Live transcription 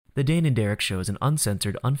The Dane and Derek Show is an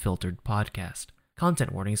uncensored, unfiltered podcast.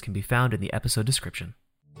 Content warnings can be found in the episode description.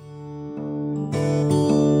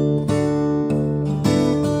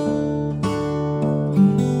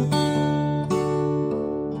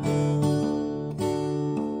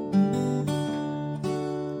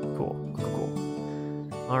 Cool.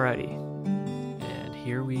 Alrighty. And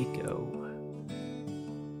here we go.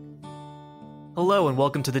 Hello and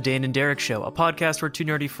welcome to the Dane and Derek Show, a podcast where two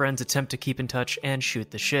nerdy friends attempt to keep in touch and shoot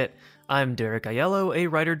the shit. I'm Derek Aiello, a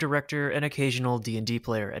writer, director, and occasional D&D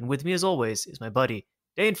player, and with me as always is my buddy,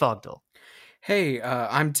 Dane Fogdell. Hey,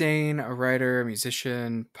 I'm Dane, a writer,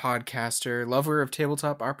 musician, podcaster, lover of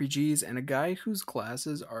tabletop RPGs, and a guy whose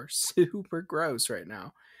glasses are super gross right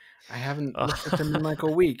now. I haven't looked at them in like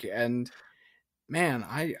a week, and man,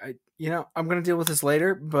 I'm gonna deal with this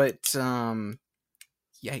later, but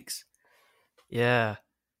yikes. Yeah.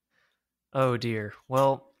 Oh dear.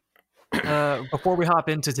 Well, before we hop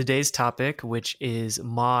into today's topic, which is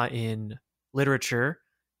Ma in literature,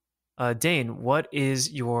 Dane, what is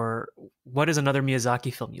another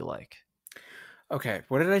Miyazaki film you like? Okay,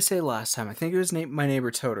 what did I say last time? I think it was My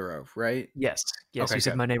Neighbor Totoro, right? Yes, Okay, you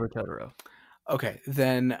said good. My Neighbor Totoro. Okay,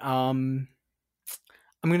 then I'm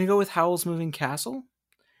gonna go with Howl's Moving Castle.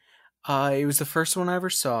 It was the first one I ever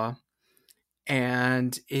saw,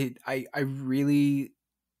 and I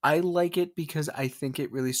like it because I think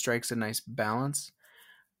it really strikes a nice balance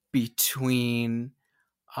between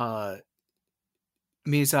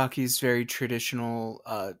Miyazaki's very traditional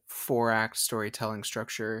 4-act storytelling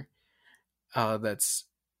structure that's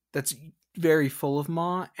very full of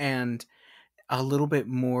Ma, and a little bit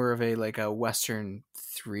more of a Western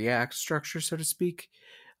 3-act structure, so to speak.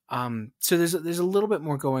 So there's a little bit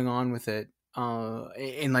more going on with it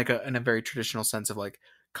in a very traditional sense of like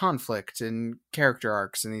conflict and character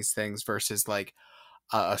arcs and these things versus like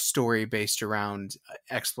a story based around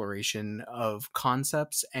exploration of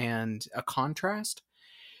concepts and a contrast.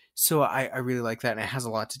 So I really like that, and it has a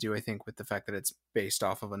lot to do, I think, with the fact that it's based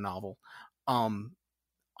off of a novel. On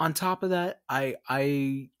top of that, I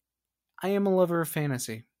am a lover of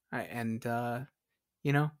fantasy, and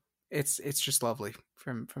it's just lovely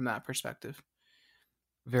from that perspective.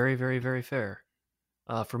 Very, very, very fair.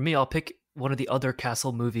 For me, I'll pick one of the other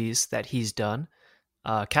Castle movies that he's done,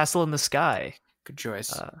 Castle in the Sky. Good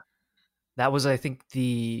choice. That was, I think,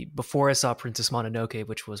 before I saw Princess Mononoke,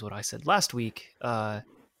 which was what I said last week.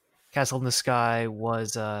 Castle in the Sky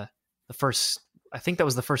was the first. I think that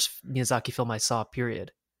was the first Miyazaki film I saw.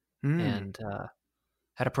 Period, and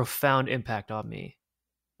had a profound impact on me.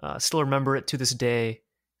 Still remember it to this day,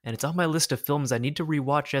 and it's on my list of films I need to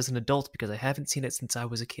rewatch as an adult because I haven't seen it since I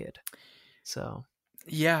was a kid. So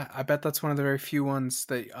yeah, I bet that's one of the very few ones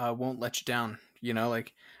that won't let you down. You know,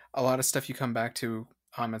 like a lot of stuff you come back to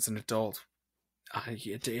as an adult,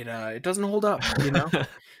 it doesn't hold up. You know,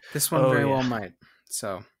 this one very well might.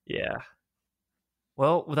 So yeah.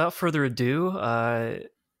 Well, without further ado,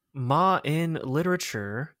 Ma in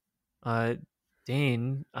literature,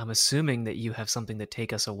 Dane, I'm assuming that you have something to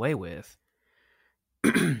take us away with.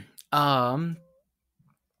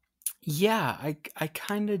 Yeah, I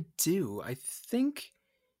kind of do. I think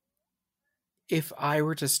if I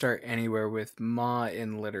were to start anywhere with Ma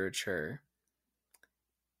in literature,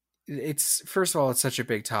 it's first of all, it's such a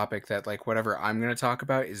big topic that like whatever I'm going to talk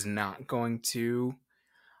about is not going to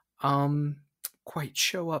quite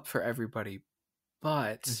show up for everybody.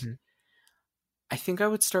 But I think I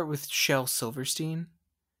would start with Shel Silverstein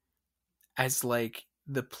as like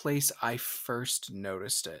the place I first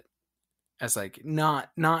noticed it. As like not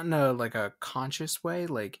in a like a conscious way.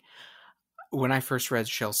 Like when I first read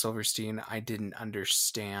Shel Silverstein, I didn't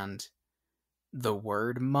understand the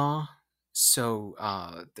word Ma, so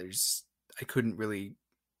I couldn't really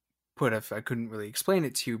explain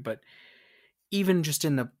it to you. But even just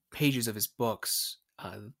in the pages of his books,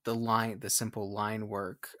 the simple line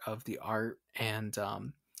work of the art, and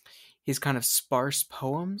his kind of sparse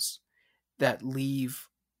poems that leave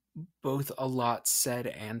both a lot said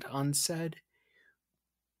and unsaid,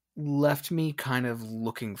 left me kind of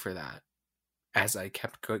looking for that as I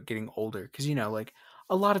kept getting older. Because, like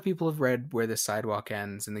a lot of people have read Where the Sidewalk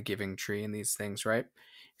Ends and The Giving Tree and these things, right?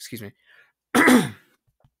 Excuse me.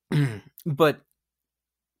 But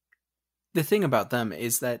the thing about them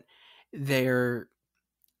is that they're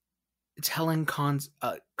telling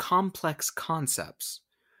complex concepts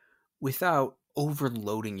without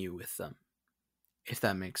overloading you with them, if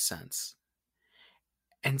that makes sense.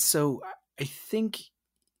 And so I think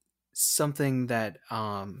something that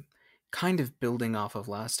kind of building off of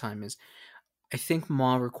last time is I think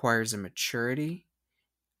Ma requires a maturity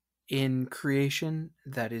in creation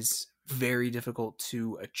that is very difficult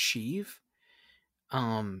to achieve.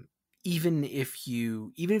 Um, even if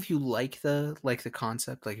you like the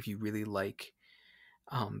concept, like if you really like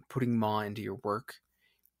putting Ma into your work,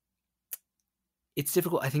 it's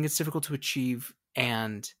difficult. I think it's difficult to achieve,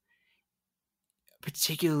 and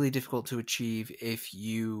particularly difficult to achieve if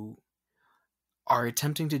you are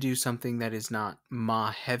attempting to do something that is not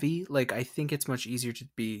Ma heavy. Like I think it's much easier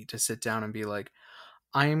to sit down and be like,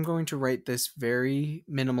 I am going to write this very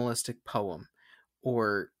minimalistic poem,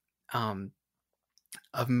 or um,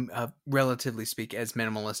 relatively speak, as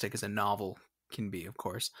minimalistic as a novel can be, of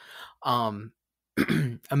course, um,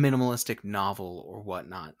 a minimalistic novel or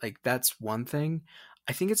whatnot. Like that's one thing.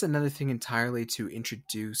 I think it's another thing entirely to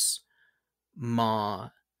Ma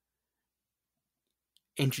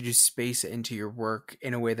introduce space into your work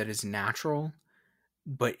in a way that is natural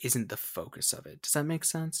but isn't the focus of it. Does that make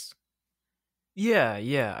sense? Yeah,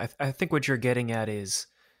 yeah. I think what you're getting at is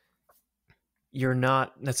you're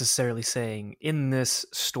not necessarily saying in this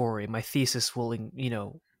story, my thesis will,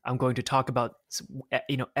 I'm going to talk about,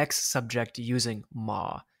 X subject using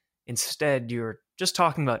Ma. Instead, you're just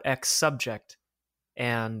talking about X subject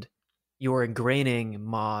and you're ingraining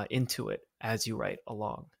Ma into it as you write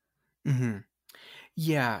along. Mm-hmm.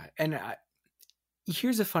 Yeah, and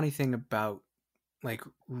here's a funny thing about like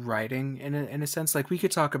writing in a sense. Like we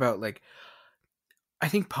could talk about like I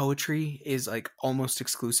think poetry is like almost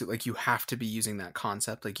exclusive. Like you have to be using that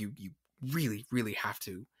concept. Like you really really have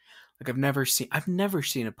to. Like I've never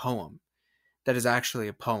seen a poem that is actually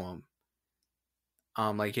a poem.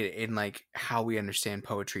 Like in like how we understand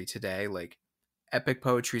poetry today. Like epic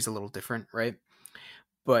poetry is a little different, right?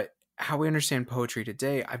 But how we understand poetry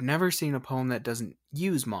today, I've never seen a poem that doesn't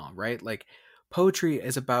use Ma, right? Like poetry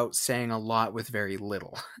is about saying a lot with very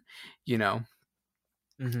little, you know?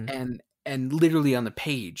 Mm-hmm. And literally on the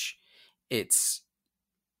page, it's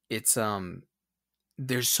it's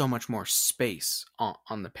there's so much more space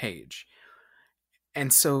on the page.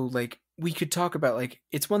 And so like we could talk about like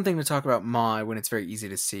it's one thing to talk about Ma when it's very easy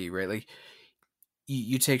to see, right? Like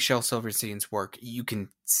you take Shel Silverstein's work, you can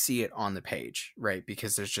see it on the page, right?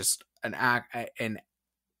 Because there's just an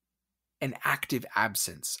active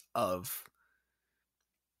absence of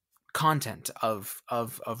content, of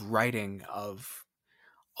writing, of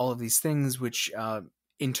all of these things, which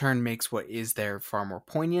in turn makes what is there far more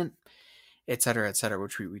poignant, et cetera,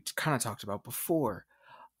 which we kind of talked about before.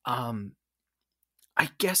 um I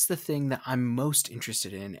guess the thing that I'm most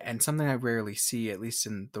interested in, and something I rarely see, at least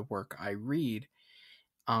in the work I read,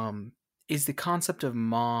 um is the concept of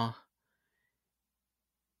Ma,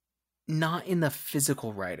 not in the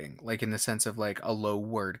physical writing, like in the sense of like a low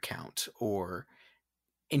word count or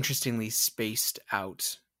interestingly spaced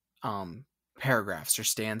out um paragraphs or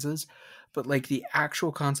stanzas, but like the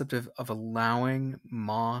actual concept of allowing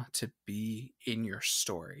Ma to be in your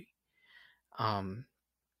story. um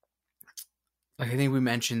like I think we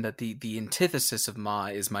mentioned that the antithesis of Ma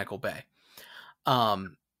is Michael Bay.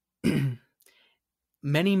 um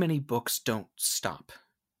many books don't stop,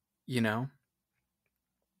 you know.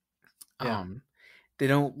 Yeah. um they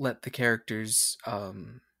don't let the characters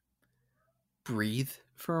breathe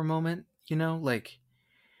for a moment, you know. Like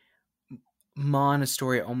Ma in a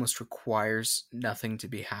story almost requires nothing to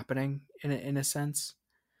be happening in a sense.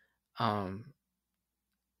 Um,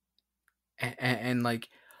 and like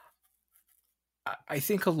I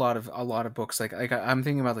think a lot of books like I'm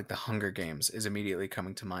thinking about like the Hunger Games is immediately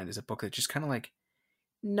coming to mind as a book that just kind of like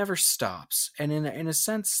never stops, and in a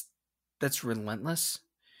sense that's relentless.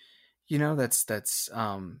 You know, that's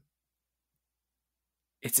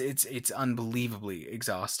it's unbelievably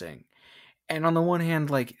exhausting. And on the one hand,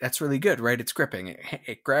 like that's really good, right? It's gripping.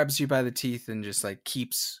 It grabs you by the teeth and just like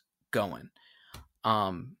keeps going.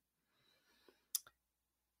 Um,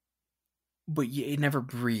 but it never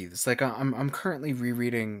breathes. Like I'm currently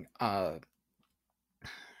rereading. I'm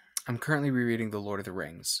currently rereading The Lord of the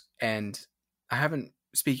Rings, and I haven't.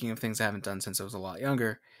 Speaking of things I haven't done since I was a lot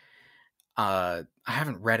younger, I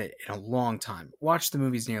haven't read it in a long time. Watched the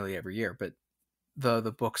movies nearly every year, but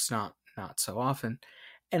the books not so often.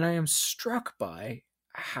 And I am struck by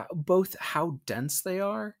how dense they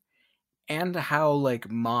are and how like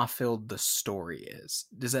Ma filled the story is.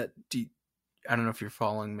 Does that I don't know if you're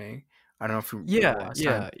following me. I don't know if you remember Yeah, last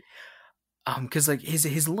time. yeah. Because like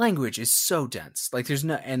his language is so dense. Like there's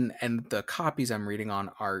no and the copies I'm reading on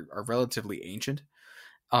are relatively ancient.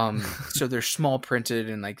 So they're small printed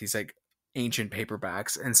and like these like ancient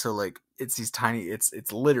paperbacks, and so like it's these tiny.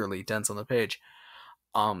 It's literally dense on the page.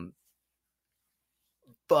 Um,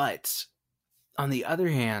 but on the other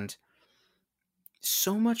hand,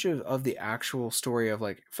 so much of the actual story of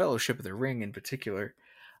like Fellowship of the Ring in particular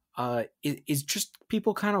is just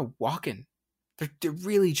people kind of walking. They're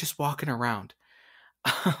really just walking around.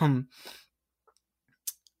 Um,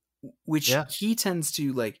 which Yeah. he tends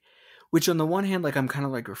to like, which on the one hand, like I'm kind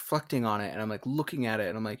of like reflecting on it and I'm like looking at it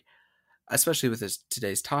and I'm like, especially with this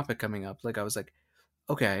today's topic coming up, like I was like,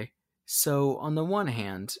 okay, so on the one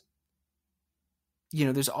hand,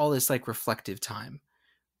 there's all this like reflective time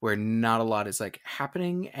where not a lot is like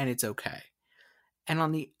happening and it's okay. And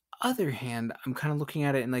on the other hand, I'm kind of looking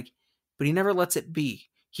at it and like, but he never lets it be.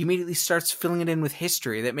 He immediately starts filling it in with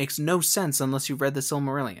history that makes no sense unless you've read the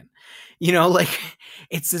Silmarillion. Like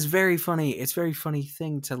it's very funny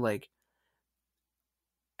thing to like,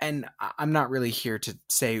 and I'm not really here to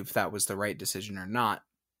say if that was the right decision or not.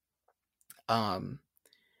 Um,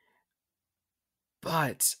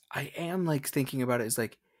 but I am like thinking about it as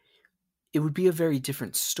like, it would be a very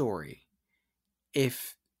different story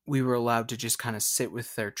if we were allowed to just kind of sit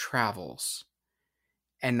with their travels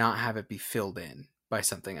and not have it be filled in by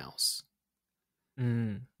something else.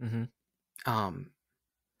 Mm-hmm. Um,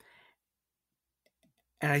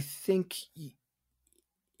 and I think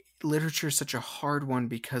literature is such a hard one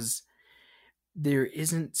because there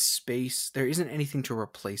isn't anything to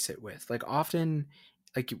replace it with. Like often,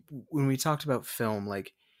 like when we talked about film,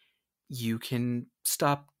 like you can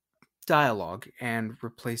stop dialogue and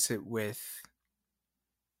replace it with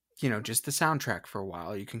just the soundtrack for a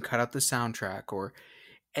while. You can cut out the soundtrack or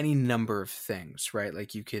any number of things, right?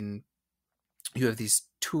 Like you have these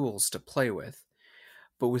tools to play with.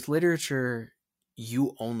 But with literature,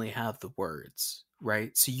 you only have the words,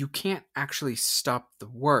 right? So you can't actually stop the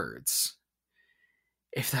words,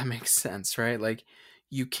 if that makes sense, right? Like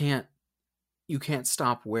you can't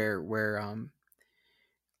stop where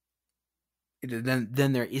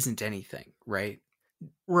then there isn't anything, right?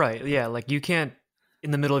 Right. Yeah. Like you can't,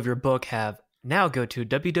 in the middle of your book, have now go to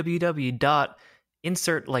www dot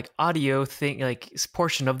insert like audio thing, like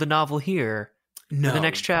portion of the novel here for the No,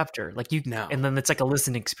 next chapter. Like you, no. and then it's like a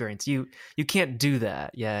listening experience. You can't do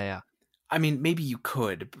that. Yeah. Yeah. I mean, maybe you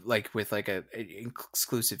could like with like a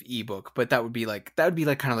exclusive ebook, but that would be like kind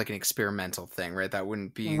of like an experimental thing, right? That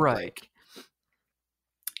wouldn't be Right. like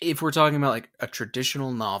if we're talking about like a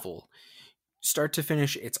traditional novel, start to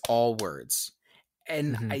finish, it's all words.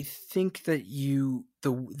 And Hmm. I think that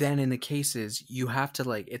then in the cases you have to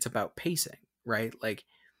like it's about pacing, right? Like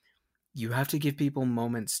you have to give people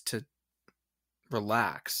moments to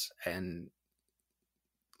relax and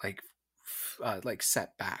like like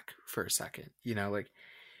set back for a second. Like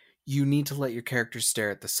you need to let your characters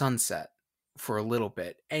stare at the sunset for a little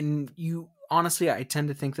bit. And you honestly, I tend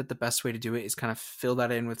to think that the best way to do it is kind of fill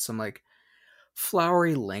that in with some like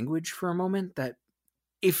flowery language for a moment that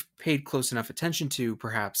if paid close enough attention to,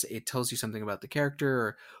 perhaps it tells you something about the character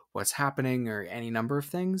or what's happening or any number of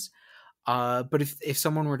things. But if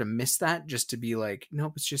someone were to miss that just to be like,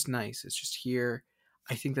 nope, it's just nice, it's just here,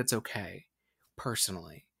 I think that's okay,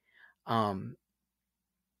 personally. Um,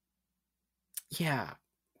 yeah.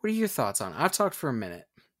 What are your thoughts on it? I've talked for a minute.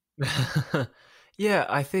 Yeah.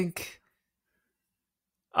 I think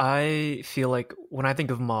I feel like when I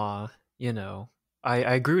think of Ma, I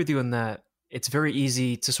agree with you in that it's very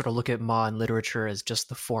easy to sort of look at Ma in literature as just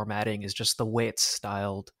the formatting, as just the way it's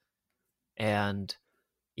styled. And,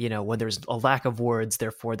 when there's a lack of words,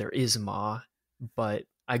 therefore there is Ma. But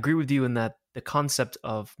I agree with you in that the concept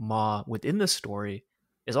of Ma within the story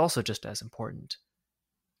is also just as important.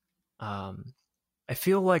 Um, I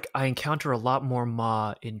feel like I encounter a lot more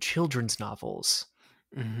Ma in children's novels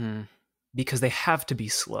Mm-hmm. because they have to be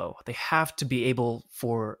slow. They have to be able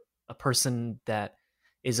for a person that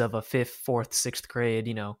is of a fifth, fourth, sixth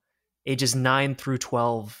grade, ages 9 through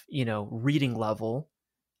 12, reading level,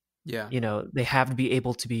 Yeah. they have to be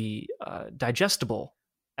able to be digestible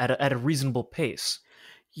at a reasonable pace.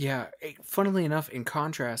 Yeah. Funnily enough, in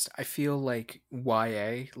contrast, I feel like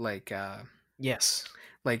YA, Yes.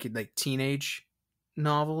 like teenage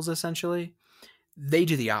novels, essentially, they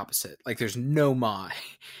do the opposite. Like, there's no ma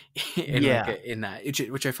in Yeah. in that,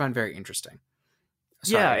 which I find very interesting.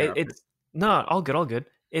 Sorry, Yeah. I interrupted. It's no, all good, all good.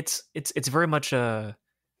 It's very much a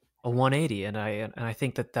 180, and I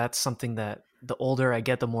think that that's something that the older I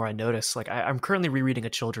get, the more I notice. Like I'm currently rereading a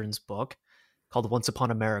children's book called Once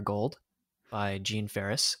Upon a Marigold by Gene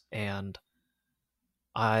Ferris, and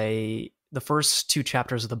the first two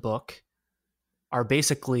chapters of the book are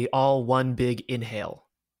basically all one big inhale.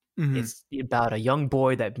 Mm-hmm. It's about a young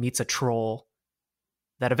boy that meets a troll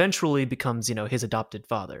that eventually becomes, his adopted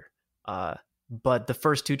father. But the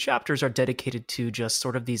first two chapters are dedicated to just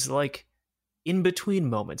sort of these like in between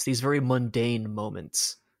moments, these very mundane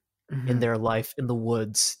moments in Mm-hmm. their life in the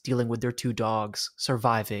woods, dealing with their two dogs,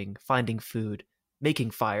 surviving, finding food.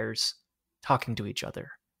 making fires, talking to each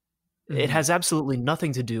other. It Mm-hmm. has absolutely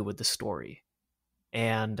nothing to do with the story.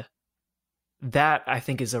 And that, I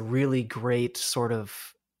think, is a really great sort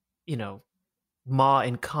of, you know, Ma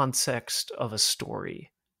in context of a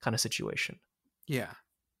story kind of situation. Yeah.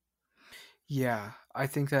 Yeah. I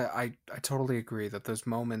think that I totally agree that those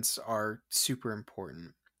moments are super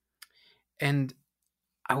important. And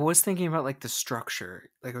I was thinking about like the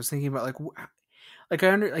structure. Like I was thinking about like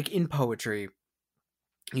I under like in poetry,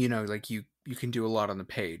 like you can do a lot on the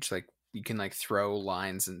page. Like you can like throw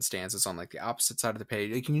lines and stanzas on like the opposite side of the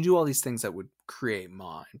page. Like you can do all these things that would create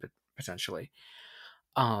Ma potentially.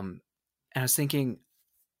 Um and I was thinking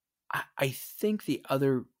I think the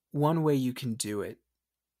other one way you can do it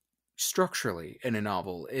structurally in a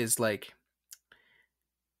novel is like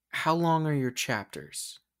how long are your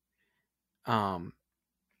chapters? Um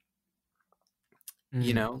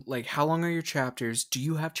Mm. like how long are your chapters? Do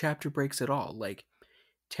you have chapter breaks at all? Like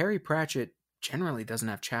Terry Pratchett generally doesn't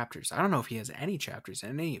have chapters. I don't know if he has any chapters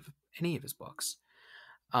in any of his books.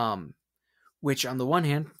 Um, which on the one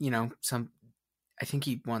hand, I think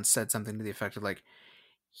he once said something to the effect of like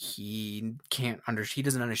he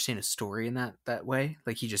doesn't understand a story in that way.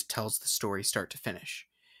 Like he just tells the story start to finish.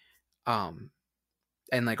 Um,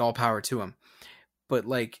 and like all power to him. But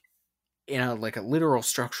like in a literal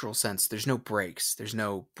structural sense, there's no breaks, there's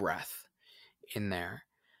no breath in there.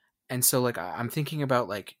 And so like I'm thinking about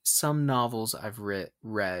like some novels I've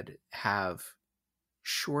read have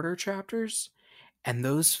shorter chapters, and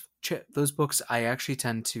those books I actually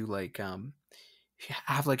tend to like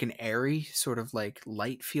have like an airy sort of like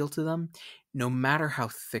light feel to them, no matter how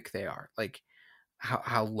thick they are, like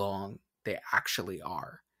how long they actually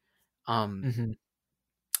are. Um, Hmm.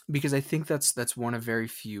 because I think that's one of very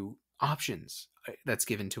few options that's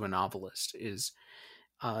given to a novelist is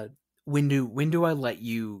uh, when do I let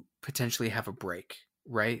you potentially have a break,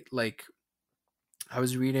 right? Like I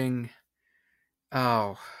was reading.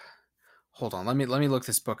 Oh, hold on. Let me look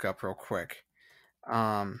this book up real quick.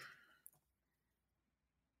 Um,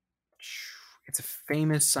 it's a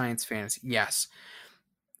famous science fantasy. Yes,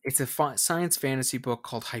 it's a science fantasy book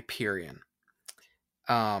called Hyperion.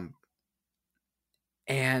 Um,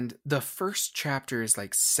 and the first chapter is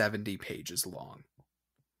like 70 pages long.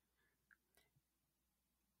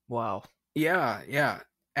 Wow. Yeah, yeah.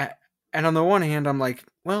 And on the one hand, I'm like,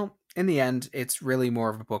 well, in the end, it's really more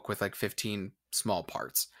of a book with like 15 small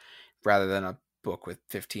parts rather than a book with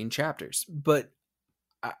 15 chapters. But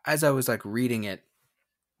as I was like reading it,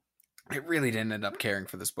 I really didn't end up caring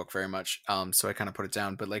for this book very much. So I kind of put it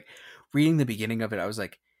down. But like reading the beginning of it, I was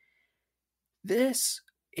like, this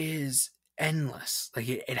is endless. Like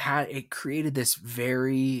it created this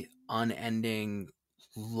very unending,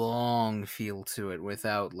 long feel to it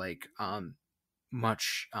without like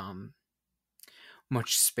much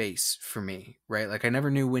much space for me, right? Like I never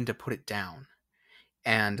knew when to put it down.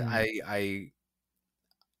 And Mm. I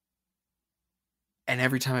and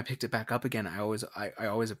every time I picked it back up again, I always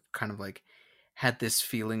kind of like had this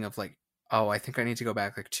feeling of like, oh, I think I need to go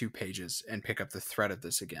back like 2 pages and pick up the thread of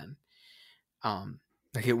this again. Um,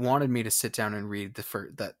 like it wanted me to sit down and read the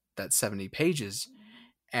first that 70 pages,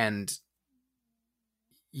 and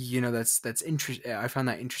that's interesting. I found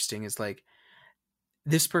that interesting. Is like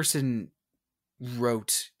this person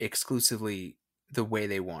wrote exclusively the way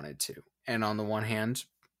they wanted to, and on the one hand,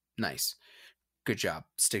 nice, good job,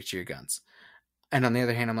 stick to your guns. And on the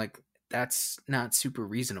other hand, I'm like, that's not super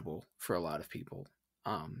reasonable for a lot of people.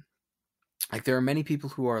 Um, like there are many people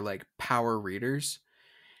who are like power readers,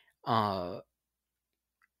 uh,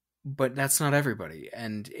 but that's not everybody,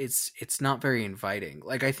 and it's not very inviting.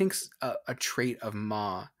 Like I think a trait of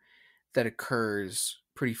Ma that occurs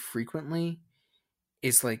pretty frequently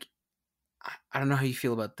is like I don't know how you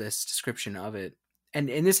feel about this description of it. And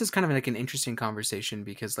this is kind of like an interesting conversation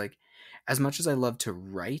because like as much as I love to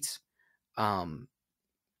write, um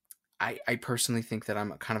I personally think that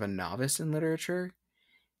I'm kind of a novice in literature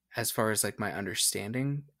as far as like my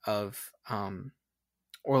understanding of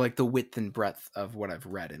or like the width and breadth of what I've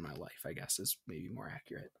read in my life, I guess is maybe more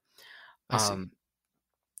accurate. I see. Um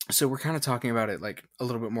so we're kind of talking about it like a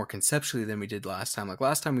little bit more conceptually than we did last time. Like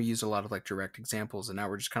last time we used a lot of like direct examples, and now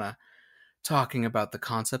we're just kind of talking about the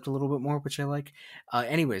concept a little bit more, which I like.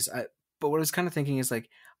 But what I was kind of thinking is like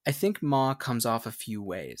I think Ma comes off a few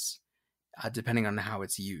ways, depending on how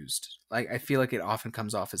it's used. Like I feel like it often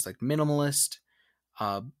comes off as like minimalist,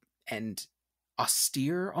 uh, and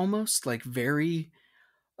austere, almost like very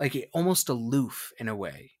almost aloof in a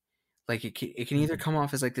way. Like it can either Mhm. come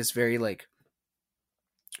off as like this very like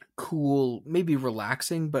cool, maybe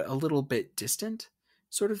relaxing, but a little bit distant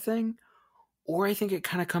sort of thing, or I think it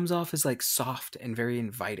kind of comes off as like soft and very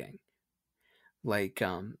inviting. Like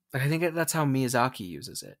I think that's how Miyazaki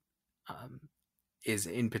uses it. Um, is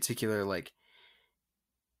in particular like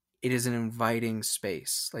it is an inviting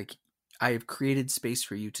space. Like I have created space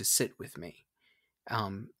for you to sit with me,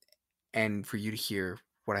 um, and for you to hear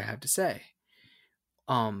what I have to say.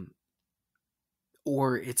 Um,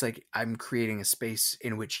 or it's like I'm creating a space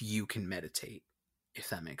in which you can meditate, if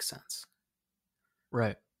that makes sense.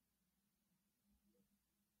 Right.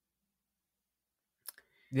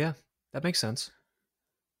 Yeah, that makes sense.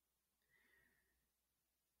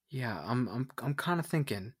 Yeah, I'm kind of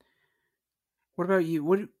thinking. What about you?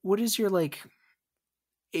 What is your like?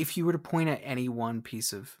 If you were to point at any one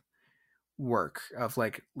piece of work of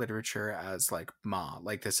like literature as like Ma,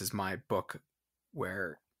 like this is my book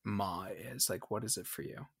where Ma is, like what is it for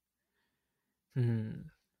you?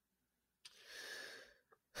 Hmm.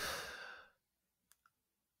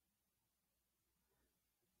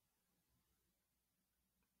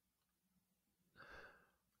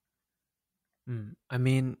 I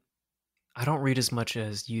mean, I don't read as much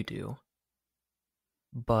as you do,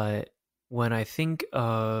 but when I think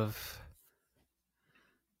of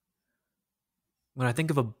when I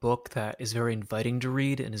think of a book that is very inviting to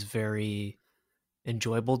read and is very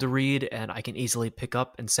enjoyable to read and I can easily pick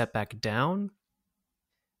up and set back down,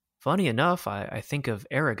 funny enough, I think of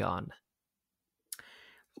Aragon.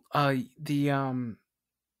 The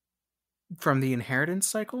from the inheritance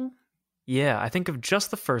cycle. Yeah, I think of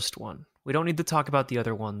just the first one. We don't need to talk about the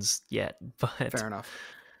other ones yet, but Fair enough.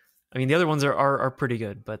 I mean the other ones are pretty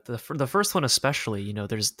good, but the first one especially,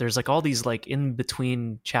 there's like all these like in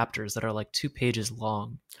between chapters that are like 2 pages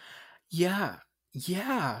long. Yeah,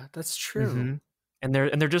 yeah, that's true. Mm-hmm. And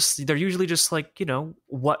they're usually just like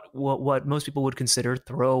what most people would consider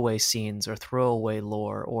throwaway scenes or throwaway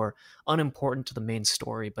lore or unimportant to the main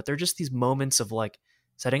story, but they're just these moments of like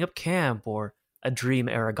setting up camp or a dream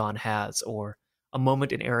Aragon has or a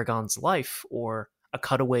moment in Aragon's life or a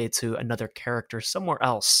cutaway to another character somewhere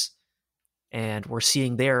else, and we're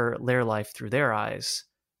seeing their life through their eyes.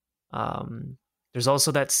 um there's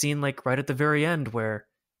also that scene like right at the very end where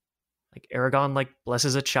like Aragon like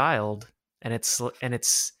blesses a child, and it's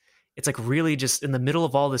like really just in the middle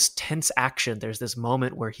of all this tense action. There's this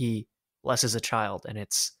moment where he blesses a child, and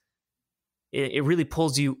it really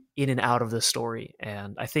pulls you in and out of the story.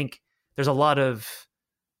 And I think there's a lot of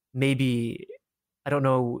maybe I don't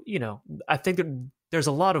know, I think that there's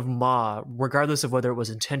a lot of Ma, regardless of whether it was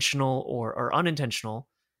intentional or unintentional.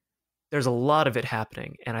 There's a lot of it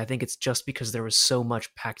happening, and I think it's just because there was so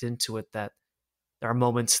much packed into it that there are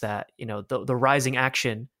moments that the rising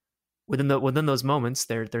action within those moments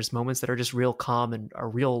there's moments that are just real calm and are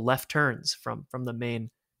real left turns from the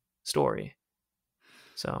main story.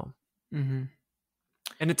 So Mm-hmm.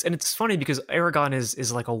 and it's funny because Aragon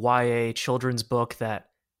is like a YA children's book that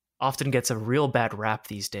often gets a real bad rap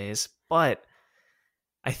these days, but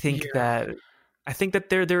I think Yeah. that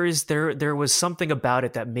there was something about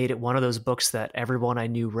it that made it one of those books that everyone I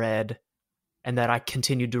knew read and that I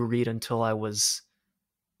continued to read until I was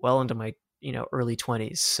well into my early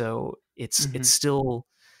 20s. So Mm-hmm. it's still,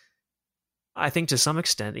 I think to some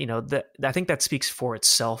extent, that I think that speaks for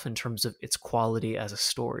itself in terms of its quality as a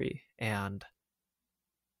story. And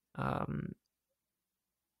um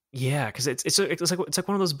yeah, because it's like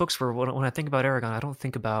one of those books where when I think about Aragon, I don't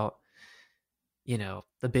think about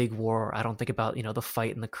the big war. I don't think about the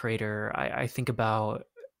fight in the crater. I think about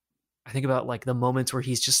like the moments where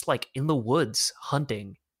he's just like in the woods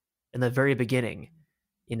hunting in the very beginning.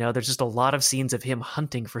 There's just a lot of scenes of him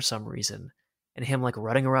hunting for some reason and him like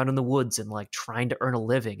running around in the woods and like trying to earn a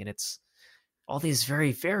living. And it's all these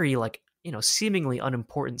very, very like, seemingly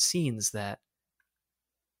unimportant scenes that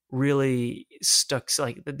really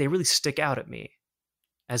like they really stick out at me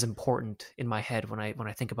as important in my head when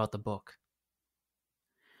I think about the book.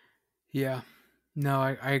 Yeah. No,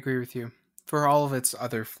 I agree with you. For all of its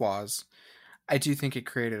other flaws, I do think it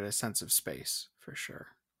created a sense of space for sure.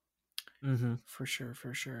 Mm-hmm. For sure,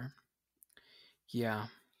 for sure. Yeah.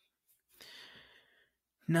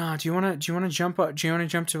 No, do you wanna jump up do you wanna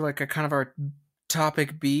jump to like a kind of our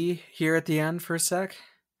topic B here at the end for a sec?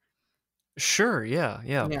 Sure. Yeah.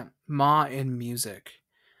 Yeah. Yeah. Ma in music.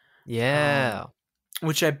 Um Yeah.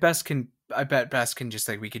 which I bet best can just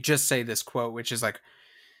like we could just say this quote, which is like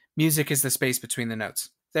music is the space between the notes.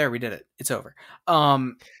 There, we did it. It's over.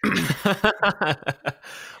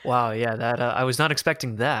 Wow. Yeah. That I was not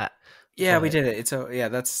expecting that, Yeah, we but did it. It's a yeah,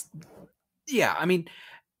 that's yeah, I mean,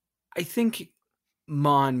 I think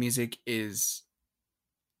Mon music is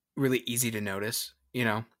really easy to notice, you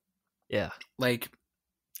know? yeah. Like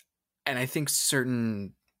and I think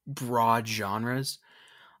certain broad genres.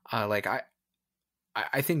 Like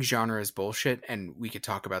I think genre is bullshit, and we could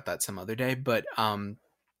talk about that some other day. But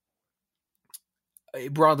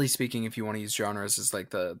broadly speaking, if you want to use genres as like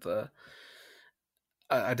the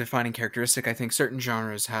a defining characteristic, I think certain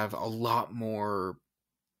genres have a lot more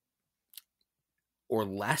or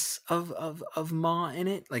less of ma in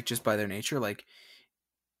it, like just by their nature. Like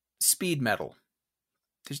speed metal,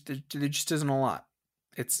 there just isn't a lot.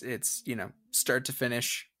 It's start to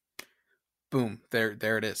finish, boom, there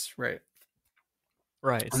it is, right?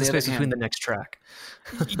 Right. It's On the the other space between hand, the next track.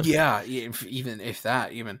 yeah, even if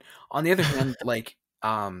that, even on the other hand, like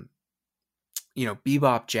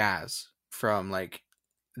bebop jazz from like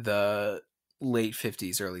the late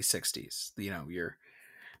 50s, early 60s, your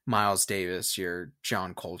Miles Davis, your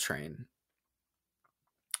John Coltrane,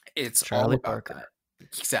 it's all Charlie about that. Parker.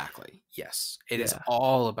 Exactly. Yes. It is Yeah.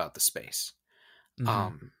 all about the space.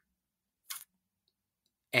 Hmm. Um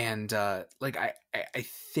and like I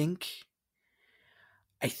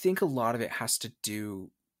think a lot of it has to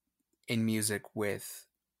do in music with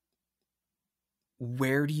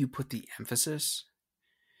where do you put the emphasis?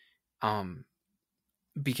 Um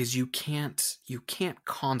because you can't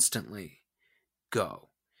constantly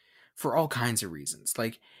go for all kinds of reasons.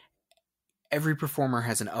 Like every performer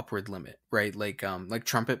has an upward limit, right? Like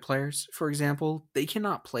trumpet players, for example, they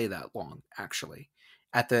cannot play that long actually.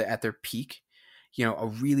 At their peak, a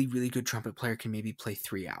really really good trumpet player can maybe play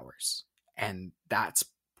 3 hours. And that's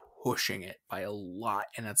pushing it by a lot,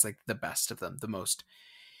 and that's like the best of them, the most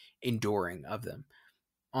enduring of them.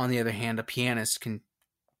 On the other hand, a pianist can,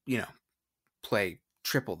 you know, play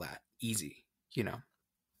triple that easy, you know.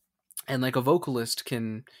 And like a vocalist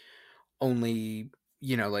can only,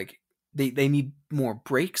 like they need more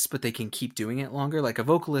breaks, but they can keep doing it longer. Like a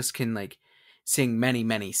vocalist can like sing many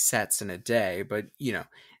many sets in a day, but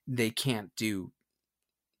they can't do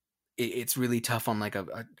it's really tough on like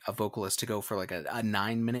a vocalist to go for like a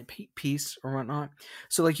 9 minute piece or whatnot.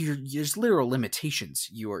 So like there's literal limitations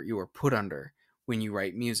you are put under when you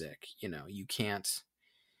write music. You can't,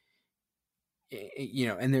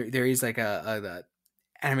 and there is like and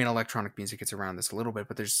I mean, electronic music gets around this a little bit,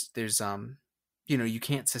 but there's you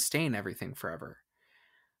can't sustain everything forever.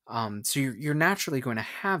 So you're naturally going to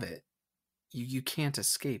have it. You can't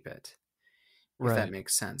escape it, if that Right.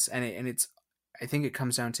 makes sense. And it's, I think it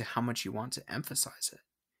comes down to how much you want to emphasize it,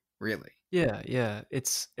 really. Yeah, yeah.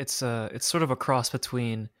 It's sort of a cross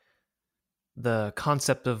between the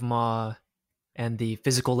concept of Ma and the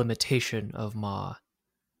physical limitation of Ma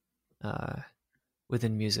uh,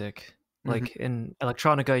 within music. Hmm. Like in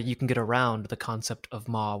electronica, you can get around the concept of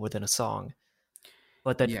Ma within a song,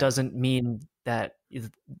 but that Yeah, doesn't mean that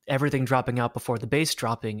everything dropping out before the bass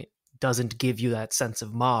dropping doesn't give you that sense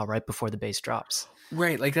of Ma right before the bass drops.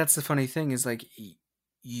 right. Like that's the funny thing is like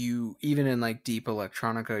you even in like deep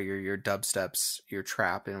electronica, your dubsteps, your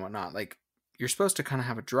trap and whatnot, like you're supposed to kind of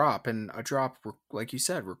have a drop, and a drop, like you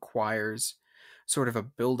said, requires sort of a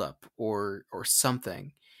buildup or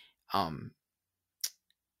something, um,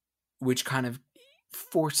 which kind of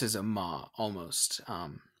forces a ma almost.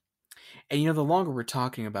 And the longer we're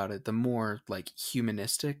talking about it, the more like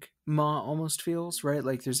humanistic ma almost feels, right?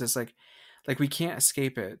 Like there's this like we can't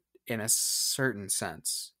escape it in a certain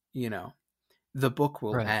sense. The book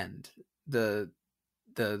will Right. end. The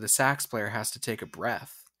sax player has to take a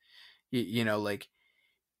breath. Like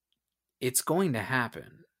it's going to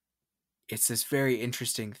happen. It's this very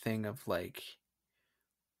interesting thing of like,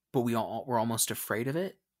 but we're almost afraid of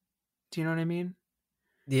it. Do you know what I mean?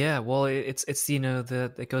 Yeah, well, it's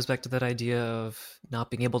that it goes back to that idea of not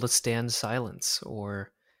being able to stand silence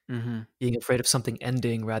or Mm-hmm. being afraid of something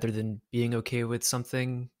ending rather than being okay with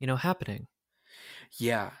something, happening.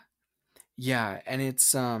 Yeah, yeah, and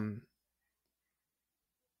it's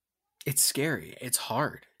scary. It's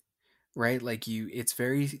hard, right? Like it's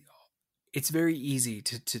very easy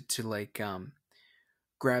to like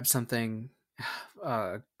grab something.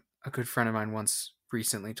 uh a good friend of mine once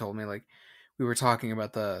recently told me, like, we were talking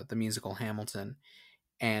about the musical Hamilton,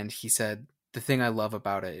 and he said the thing I love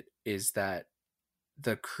about it is that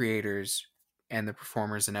the creators and the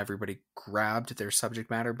performers and everybody grabbed their subject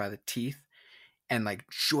matter by the teeth and like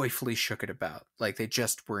joyfully shook it about, like they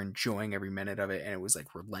just were enjoying every minute of it, and it was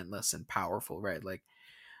like relentless and powerful, right? Like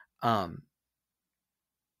um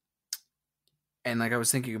and like I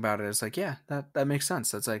was thinking about it, I was like, yeah, that makes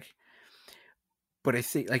sense. That's like, but I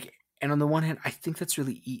think like, and on the one hand, I think that's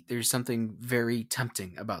really there's something very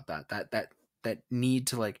tempting about that need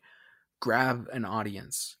to like grab an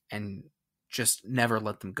audience and just never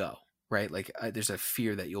let them go, right? Like there's a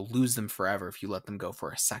fear that you'll lose them forever if you let them go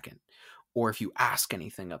for a second, or if you ask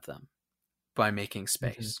anything of them. by making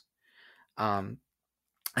Mhm. space. Um,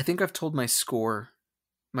 I think I've told my story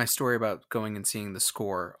about going and seeing the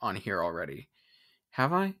score on here already.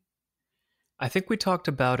 Have I? I think we talked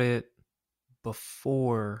about it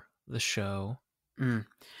before the show. Mm,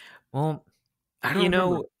 Well, I don't you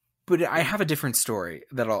remember, know, but I have a different story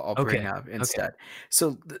that I'll bring okay, up okay, instead.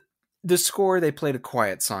 So the score, they played a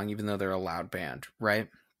quiet song, even though they're a loud band, right?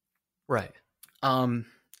 right. Um,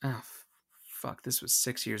 oh, fuck, this was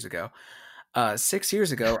 6 years ago. 6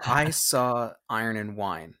 years ago, I saw Iron and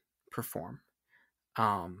Wine perform.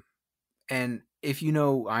 Um, and if you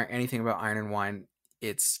know anything about Iron and Wine,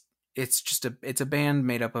 it's it's a band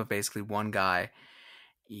made up of basically one guy.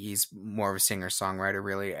 He's more of a singer songwriter,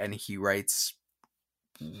 really, and he writes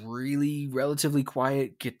really relatively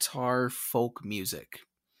quiet guitar folk music,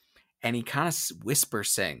 and he kind of whisper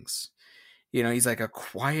sings. You know, he's like a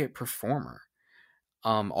quiet performer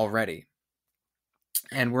already.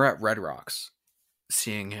 And we're at Red Rocks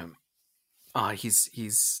seeing him.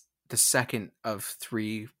 He's the second of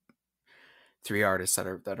three artists that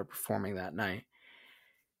are performing that night,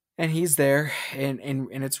 and he's there, and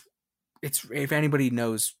it's if anybody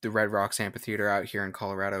knows the Red Rocks Amphitheater out here in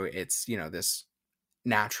Colorado, it's, you know, this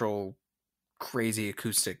natural crazy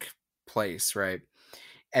acoustic place, right?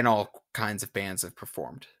 And all kinds of bands have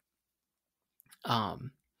performed.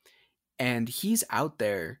 Um, and he's out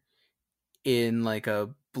there in like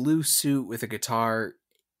a blue suit with a guitar,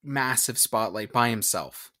 massive spotlight by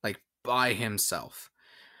himself, like by himself.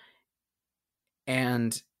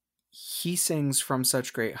 And he sings From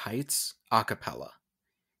Such Great Heights a cappella.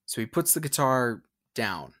 So he puts the guitar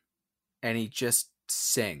down and he just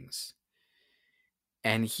sings.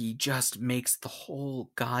 And he just makes the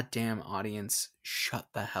whole goddamn audience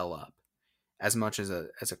shut the hell up, as much as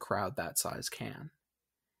a crowd that size can.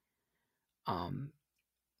 Um,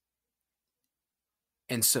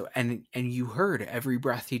 and so and you heard every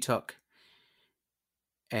breath he took,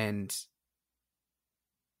 and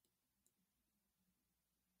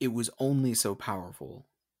it was only so powerful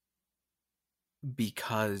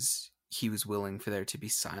because he was willing for there to be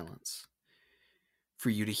silence, for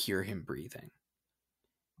you to hear him breathing.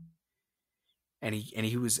 And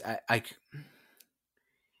he was I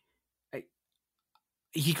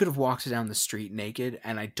he could have walked down the street naked,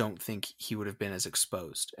 and I don't think he would have been as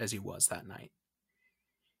exposed as he was that night.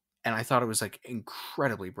 And I thought it was like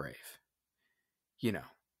incredibly brave, you know,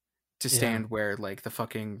 to Yeah. stand where like the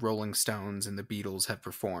fucking Rolling Stones and the Beatles have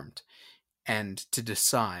performed, and to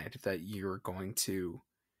decide that you're going to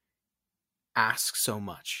ask so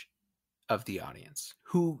much of the audience,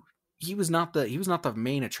 who he was not the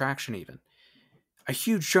main attraction. Even a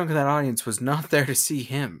huge chunk of that audience was not there to see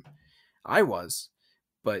him. I was,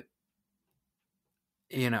 but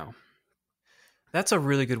you know. That's a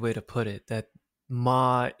really good way to put it. That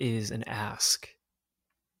Ma is an ask.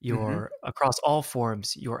 Mm-hmm. You're across all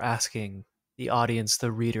forms, you're asking the audience,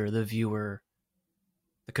 the reader, the viewer,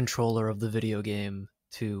 the controller of the video game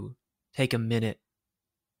to take a minute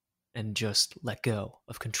and just let go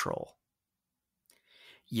of control.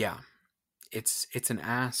 Yeah, it's an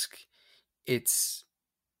ask. It's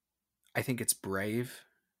I think it's brave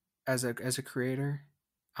as a creator,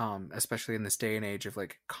 especially in this day and age of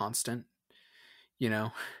like constant, you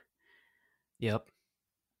know. Yep.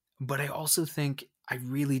 But I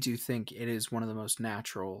really do think it is one of the most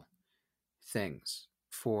natural things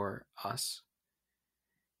for us,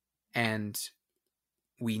 and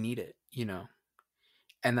we need it, you know.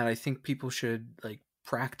 And that I think people should like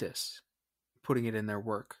practice putting it in their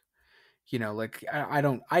work. You know, like I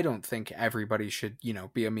don't think everybody should, you know,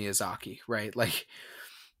 be a Miyazaki, right? Like,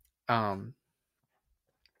 um,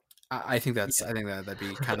 I think Yeah. I think that'd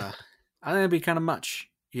be kind of, I think that'd be kind of much,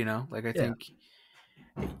 you know. Like I Yeah. think,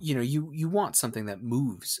 you know, you want something that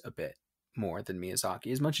moves a bit more than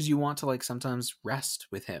Miyazaki, as much as you want to like sometimes rest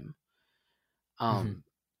with him. Hmm. Um,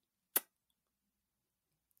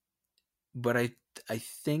 but I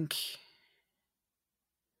think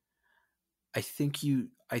I think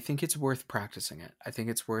it's worth practicing it. I think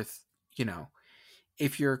it's worth, you know,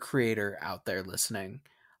 if you're a creator out there listening,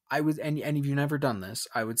 I would, and if you've never done this,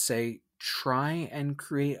 I would say try and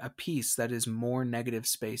create a piece that is more negative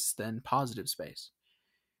space than positive space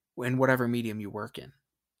in whatever medium you work in,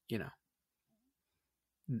 you know,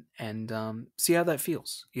 and see how that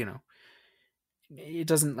feels, you know. It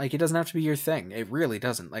doesn't have to be your thing. It really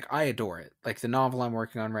doesn't. Like I adore it. Like the novel I'm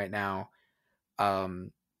working on right now,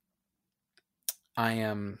 um, I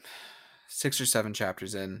am 6 or 7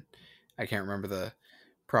 chapters in. I can't remember the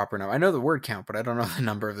proper number. I know the word count, but I don't know the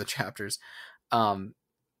number of the chapters. Um,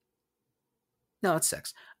 no, it's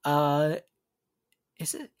 6. Uh,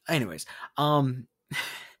 is it? Anyways, um,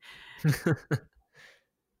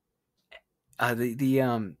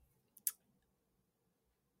 The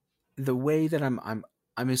the way that I'm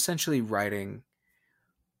essentially writing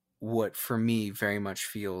what for me very much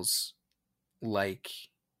feels like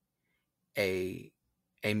a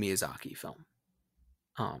a Miyazaki film.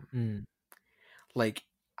 Um, Mm, like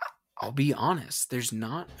I'll be honest, there's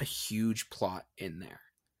not a huge plot in there.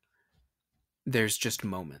 There's just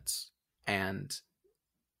moments, and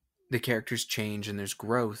the characters change, and there's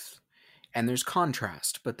growth, and there's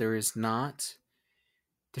contrast, but there's no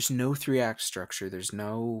three-act structure. There's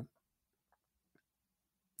not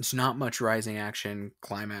much rising action,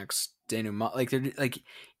 climax, denouement. Like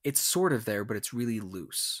it's sort of there, but it's really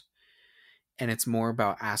loose. And it's more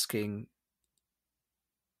about asking,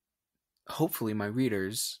 hopefully, my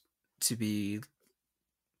readers to be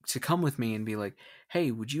to come with me and be like,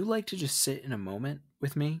 hey, would you like to just sit in a moment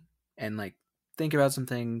with me and like think about some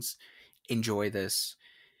things, enjoy this,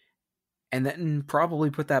 and then probably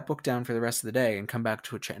put that book down for the rest of the day and come back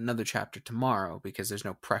to another chapter tomorrow because there's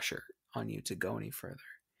no pressure on you to go any further.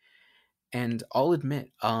 And I'll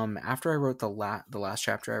admit, after I wrote the last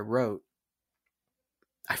chapter I wrote,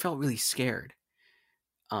 I felt really scared,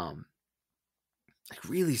 um, like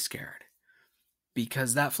really scared,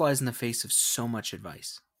 because that flies in the face of so much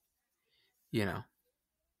advice, you know.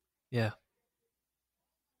 yeah,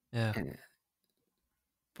 yeah, And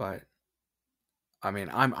but I mean,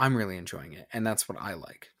 I'm really enjoying it, and that's what I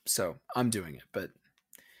like, so I'm doing it. But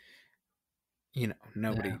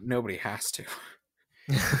yeah. nobody has to.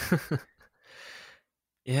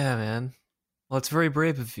 Yeah, man. Well, it's very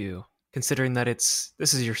brave of you, considering that this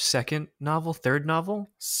is your second novel, third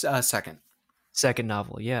novel, Second, second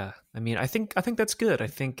novel. Yeah, I mean, I think that's good. I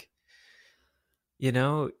think you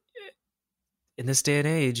know, in this day and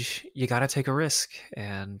age, you got to take a risk,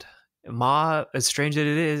 and Ma, as strange as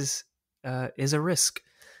it is a risk.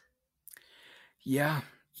 yeah,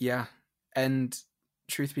 yeah, and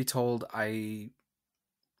truth be told, I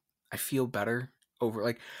feel better over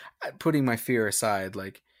like putting my fear aside.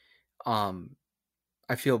 Like, um,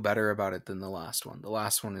 I feel better about it than the last one. The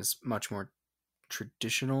last one is much more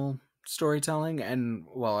traditional storytelling, and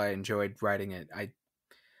while I enjoyed writing it, I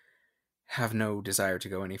have no desire to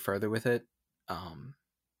go any further with it. Um,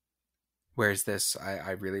 whereas this,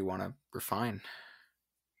 I really want to refine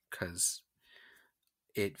because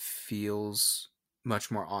it feels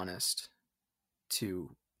much more honest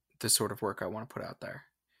to the sort of work I want to put out there.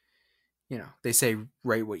 They say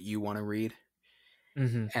write what you want to read,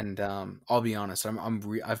 Hmm. and I'll be honest,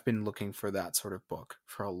 I've been looking for that sort of book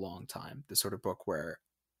for a long time. The sort of book where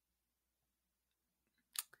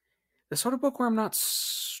I'm not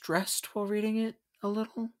stressed while reading it a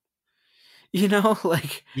little.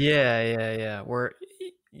 Like Yeah, yeah, yeah. Where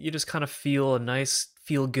you just kind of feel a nice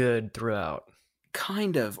feel good throughout.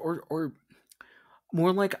 kind of, or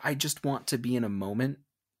more like I just want to be in a moment,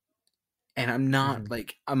 and I'm not Hmm.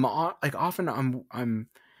 like like often I'm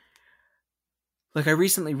like I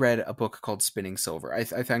recently read a book called Spinning Silver. I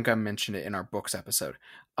think I mentioned it in our books episode.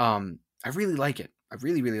 I really like it. I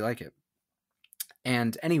really really like it.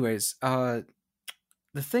 And anyways, the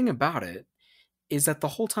thing about it is that the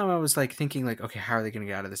whole time I was like thinking like, okay, how are they going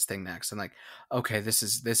to get out of this thing next? And like, okay, this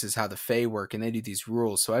is how the Fae work, and they do these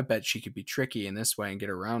rules. So I bet she could be tricky in this way and get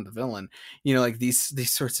around the villain. Like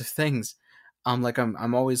these sorts of things. Like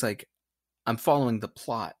I'm always like I'm following the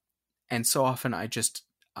plot, and so often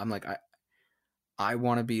I'm like I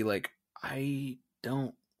want to be like I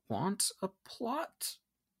don't want a plot.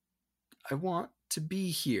 I want to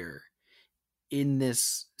be here in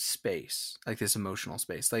this space, like this emotional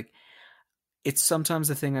space, like it's sometimes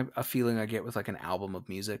the thing a feeling I get with like an album of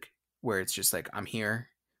music where it's just like I'm here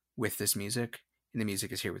with this music and the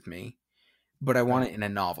music is here with me, but I want Right. it in a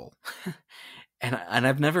novel, and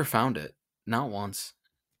I've never found it, not once.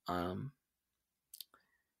 Um,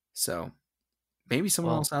 so maybe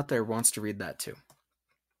someone Well, else out there wants to read that too.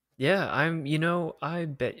 yeah, I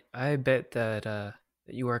bet that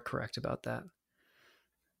you are correct about that.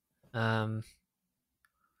 Um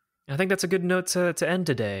I think that's a good note to end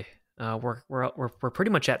today. We're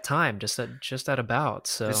pretty much at time, just at about. This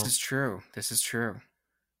So is true. This is true.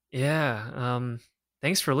 yeah,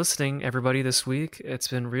 thanks for listening, everybody, this week. It's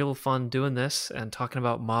been real fun doing this and talking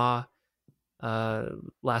about Ma uh,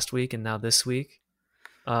 last week and now this week.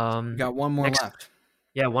 We got one more Next, left.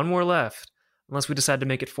 yeah, one more left, unless we decide to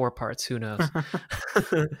make it 4 parts. Who knows?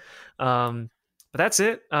 um, but that's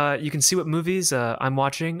it. You can see what movies I'm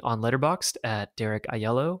watching on Letterboxd at Derek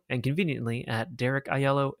Aiello, and conveniently at Derek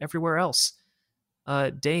Aiello everywhere else.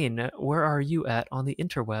 Dane, where are you at on the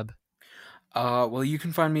interweb? Well, you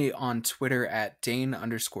can find me on Twitter at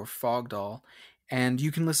Dane_Fogdahl, And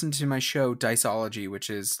you can listen to my show, Diceology, which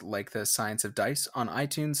is like the science of dice, on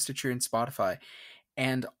iTunes, Stitcher, and Spotify.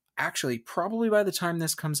 And actually, probably by the time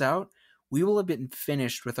this comes out, we will have been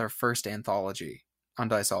finished with our first anthology on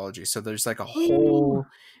Diceology. So there's like a whole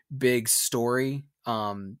big story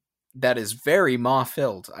that is very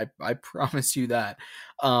Maw-filled. I promise you that.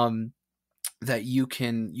 That you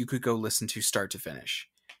could go listen to start to finish.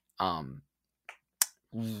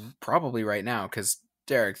 Probably right now, because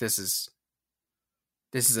Derek, this is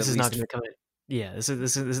not going to come in. Yeah, this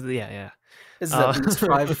is yeah. This is at least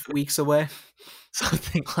 5 weeks away.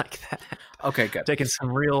 Something like that. Okay, good. Taking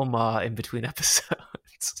some real Maw in between episodes.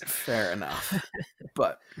 Fair enough.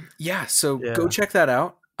 But yeah, so go check that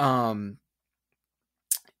out.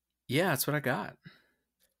 Yeah, that's what I got.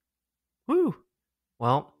 Woo.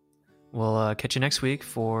 Well, we'll catch you next week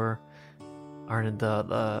for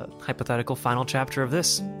the hypothetical final chapter of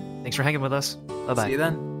this. Thanks for hanging with us. Bye-bye. See you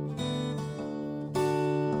then.